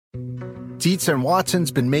Dietz and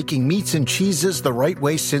Watson's been making meats and cheeses the right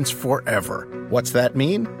way since forever. What's that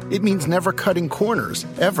mean? It means never cutting corners,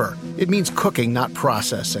 ever. It means cooking, not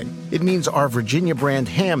processing. It means our Virginia brand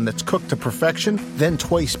ham that's cooked to perfection, then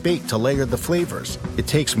twice baked to layer the flavors. It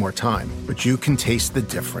takes more time, but you can taste the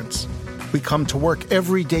difference. We come to work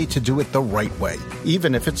every day to do it the right way,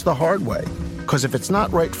 even if it's the hard way. Because if it's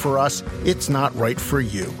not right for us, it's not right for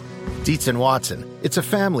you. Dietz and Watson, it's a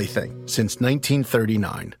family thing since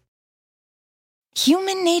 1939.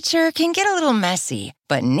 Human nature can get a little messy,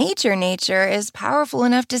 but nature is powerful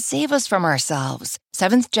enough to save us from ourselves.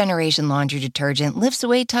 Seventh Generation Laundry Detergent lifts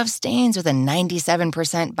away tough stains with a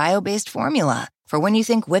 97% bio-based formula. For when you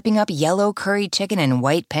think whipping up yellow curry chicken in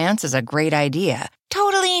white pants is a great idea.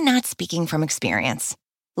 Totally not speaking from experience.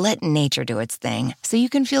 Let nature do its thing so you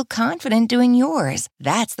can feel confident doing yours.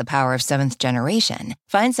 That's the power of Seventh Generation.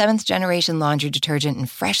 Find Seventh Generation Laundry Detergent in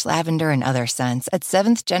fresh lavender and other scents at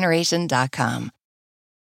seventhgeneration.com.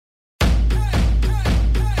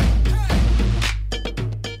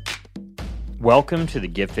 Welcome to the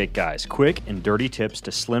Get Fit Guys, quick and dirty tips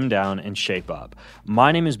to slim down and shape up.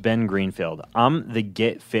 My name is Ben Greenfield. I'm the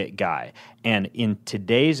Get Fit Guy, and in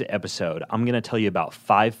today's episode, I'm going to tell you about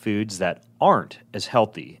 5 foods that aren't as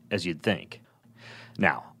healthy as you'd think.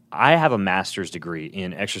 Now, I have a master's degree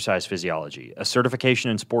in exercise physiology, a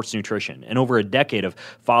certification in sports nutrition, and over a decade of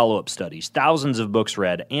follow-up studies, thousands of books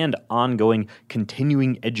read, and ongoing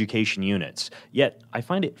continuing education units. Yet, I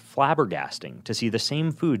find it flabbergasting to see the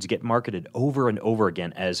same foods get marketed over and over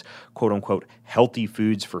again as quote-unquote healthy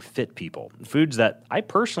foods for fit people. Foods that I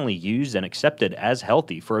personally used and accepted as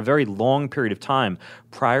healthy for a very long period of time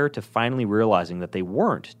prior to finally realizing that they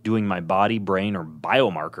weren't doing my body, brain, or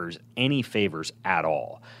biomarkers any favors at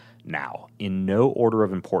all. Now, in no order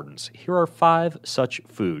of importance, here are 5 such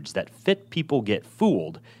foods that fit people get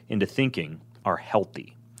fooled into thinking are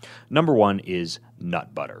healthy. Number 1 is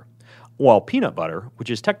nut butter. While peanut butter,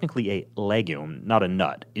 which is technically a legume, not a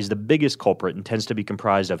nut, is the biggest culprit and tends to be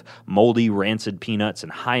comprised of moldy, rancid peanuts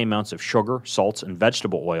and high amounts of sugar, salts, and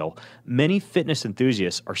vegetable oil, many fitness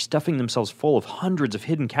enthusiasts are stuffing themselves full of hundreds of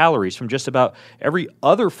hidden calories from just about every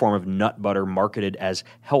other form of nut butter marketed as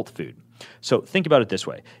health food. So think about it this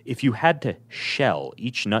way. If you had to shell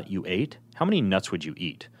each nut you ate, how many nuts would you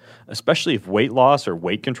eat? Especially if weight loss or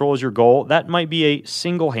weight control is your goal, that might be a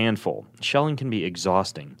single handful. Shelling can be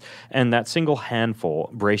exhausting. And that single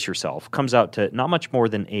handful, brace yourself, comes out to not much more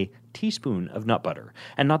than a teaspoon of nut butter,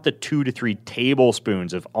 and not the 2 to 3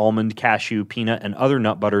 tablespoons of almond, cashew, peanut, and other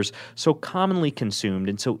nut butters so commonly consumed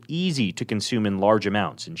and so easy to consume in large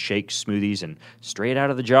amounts in shakes, smoothies, and straight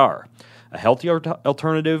out of the jar. A healthy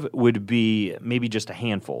alternative would be maybe just a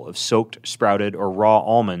handful of soaked, sprouted, or raw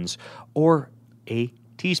almonds, or a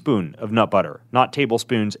teaspoon of nut butter, not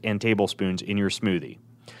tablespoons and tablespoons in your smoothie.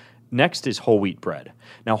 Next is whole wheat bread.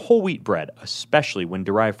 Now, whole wheat bread, especially when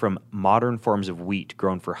derived from modern forms of wheat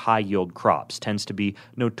grown for high-yield crops, tends to be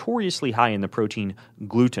notoriously high in the protein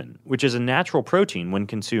gluten, which is a natural protein. When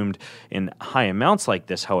consumed in high amounts like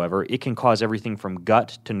this, however, it can cause everything from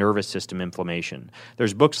gut to nervous system inflammation.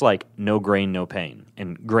 There's books like No Grain, No Pain,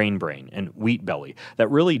 and Grain Brain, and Wheat Belly that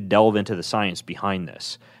really delve into the science behind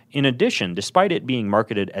this. In addition, despite it being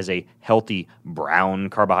marketed as a healthy brown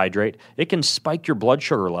carbohydrate, it can spike your blood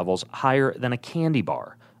sugar levels higher than a candy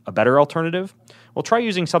bar. A better alternative? Well, try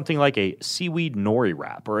using something like a seaweed nori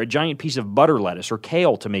wrap or a giant piece of butter lettuce or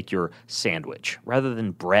kale to make your sandwich rather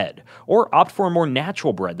than bread. Or opt for a more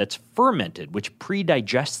natural bread that's fermented, which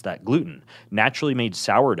pre-digests that gluten. Naturally made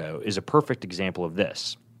sourdough is a perfect example of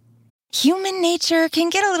this. Human nature can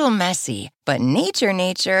get a little messy, but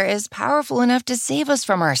nature is powerful enough to save us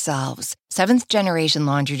from ourselves. Seventh Generation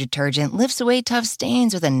Laundry Detergent lifts away tough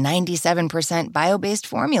stains with a 97% bio-based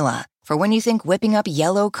formula. For when you think whipping up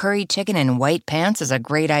yellow curry chicken in white pants is a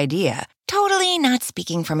great idea. Totally not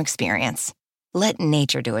speaking from experience. Let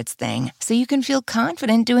nature do its thing so you can feel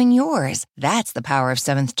confident doing yours. That's the power of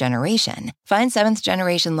Seventh Generation. Find Seventh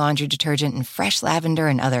Generation Laundry Detergent in fresh lavender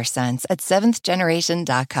and other scents at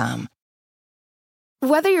seventhgeneration.com.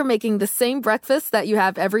 Whether you're making the same breakfast that you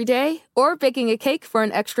have every day or baking a cake for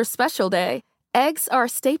an extra special day, eggs are a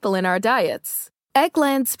staple in our diets.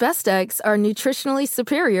 Eggland's best eggs are nutritionally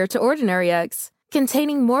superior to ordinary eggs,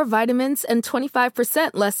 containing more vitamins and 25%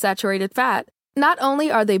 less saturated fat. Not only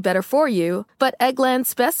are they better for you, but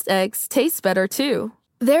Eggland's best eggs taste better too.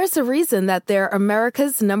 There's a reason that they're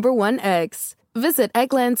America's #1 eggs. Visit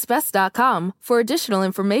egglandsbest.com for additional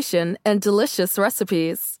information and delicious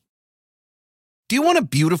recipes. Do you want a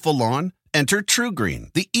beautiful lawn? Enter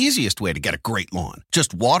TruGreen, the easiest way to get a great lawn.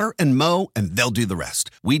 Just water and mow, and they'll do the rest.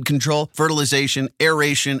 Weed control, fertilization,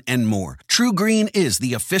 aeration, and more. TruGreen is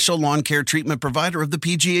the official lawn care treatment provider of the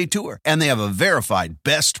PGA Tour, and they have a verified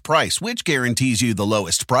best price, which guarantees you the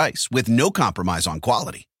lowest price with no compromise on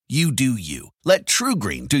quality. You do you. Let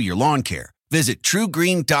TruGreen do your lawn care. Visit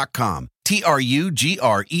TruGreen.com,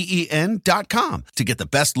 TruGreen.com, to get the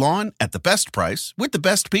best lawn at the best price with the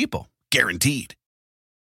best people. Guaranteed.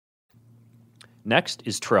 Next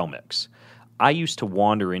is trail mix. I used to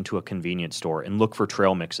wander into a convenience store and look for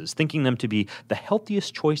trail mixes, thinking them to be the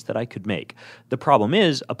healthiest choice that I could make. The problem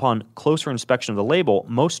is, upon closer inspection of the label,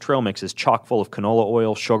 most trail mix is chock full of canola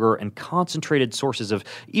oil, sugar, and concentrated sources of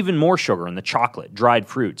even more sugar in the chocolate, dried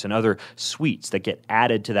fruits, and other sweets that get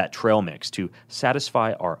added to that trail mix to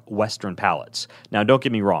satisfy our Western palates. Now, don't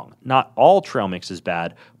get me wrong, not all trail mix is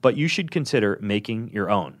bad, but you should consider making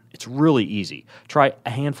your own. It's really easy. Try a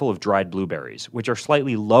handful of dried blueberries, which are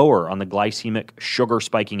slightly lower on the glycemic sugar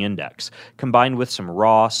spiking index, combined with some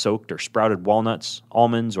raw, soaked, or sprouted walnuts,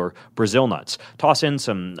 almonds, or Brazil nuts. Toss in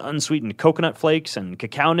some unsweetened coconut flakes and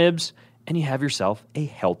cacao nibs, and you have yourself a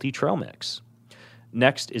healthy trail mix.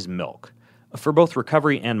 Next is milk. For both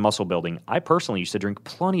recovery and muscle building, I personally used to drink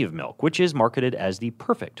plenty of milk, which is marketed as the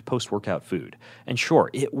perfect post-workout food. And sure,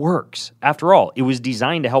 it works. After all, it was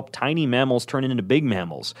designed to help tiny mammals turn into big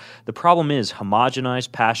mammals. The problem is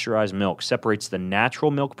homogenized, pasteurized milk separates the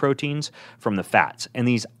natural milk proteins from the fats, and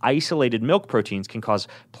these isolated milk proteins can cause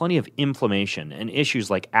plenty of inflammation and issues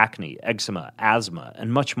like acne, eczema, asthma,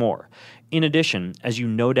 and much more. In addition, as you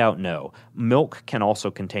no doubt know, milk can also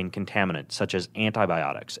contain contaminants such as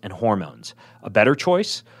antibiotics and hormones. A better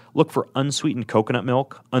choice? Look for unsweetened coconut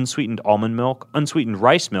milk, unsweetened almond milk, unsweetened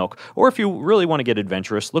rice milk, or if you really want to get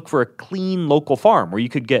adventurous, look for a clean local farm where you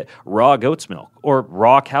could get raw goat's milk or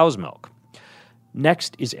raw cow's milk.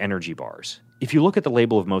 Next is energy bars. If you look at the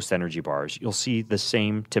label of most energy bars, you'll see the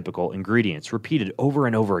same typical ingredients repeated over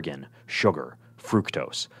and over again: sugar,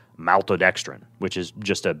 fructose, maltodextrin, which is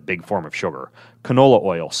just a big form of sugar, canola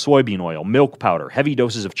oil, soybean oil, milk powder, heavy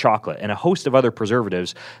doses of chocolate, and a host of other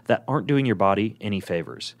preservatives that aren't doing your body any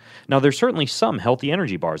favors. Now, there's certainly some healthy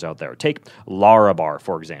energy bars out there. Take Larabar,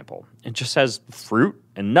 for example. It just has fruit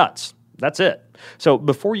and nuts. That's it. So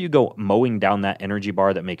before you go mowing down that energy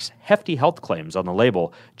bar that makes hefty health claims on the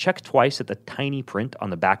label, check twice at the tiny print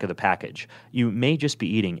on the back of the package. You may just be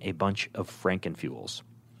eating a bunch of Frankenfuels.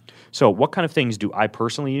 So what kind of things do I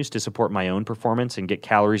personally use to support my own performance and get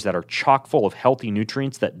calories that are chock full of healthy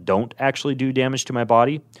nutrients that don't actually do damage to my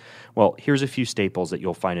body? Well, here's a few staples that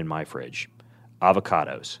you'll find in my fridge: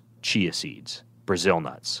 avocados, chia seeds, Brazil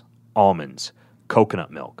nuts, almonds,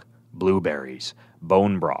 coconut milk, blueberries,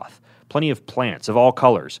 bone broth, plenty of plants of all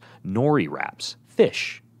colors, nori wraps,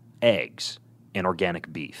 fish, eggs, and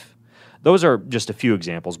organic beef. Those are just a few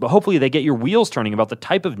examples, but hopefully they get your wheels turning about the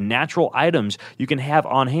type of natural items you can have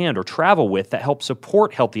on hand or travel with that help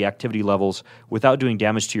support healthy activity levels without doing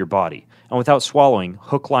damage to your body and without swallowing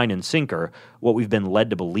hook, line, and sinker what we've been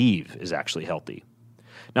led to believe is actually healthy.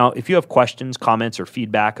 Now, if you have questions, comments, or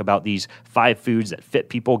feedback about these 5 foods that fit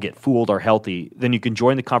people, get fooled, are healthy, then you can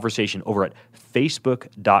join the conversation over at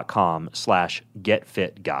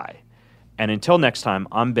facebook.com/getfitguy. And until next time,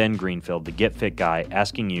 I'm Ben Greenfield, the Get Fit Guy,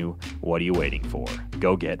 asking you, what are you waiting for?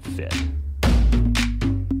 Go get fit.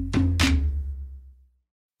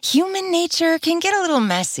 Human nature can get a little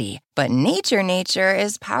messy, but nature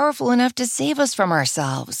is powerful enough to save us from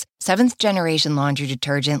ourselves. Seventh Generation Laundry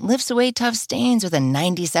Detergent lifts away tough stains with a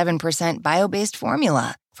 97% bio-based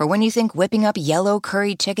formula. For when you think whipping up yellow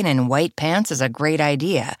curry chicken in white pants is a great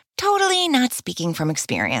idea. Totally not speaking from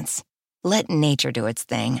experience. Let nature do its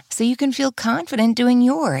thing so you can feel confident doing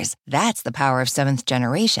yours. That's the power of Seventh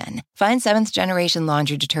Generation. Find Seventh Generation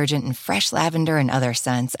Laundry Detergent in fresh lavender and other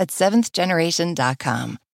scents at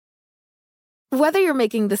seventhgeneration.com. Whether you're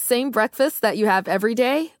making the same breakfast that you have every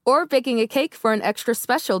day or baking a cake for an extra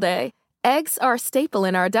special day, eggs are a staple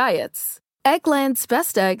in our diets. Eggland's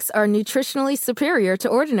Best Eggs are nutritionally superior to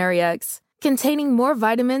ordinary eggs, containing more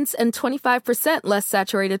vitamins and 25% less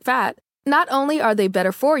saturated fat. Not only are they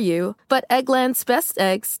better for you, but Eggland's Best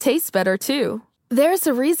Eggs taste better too. There's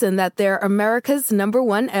a reason that they're America's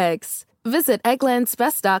 #1 eggs. Visit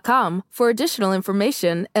egglandsbest.com for additional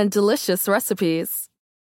information and delicious recipes.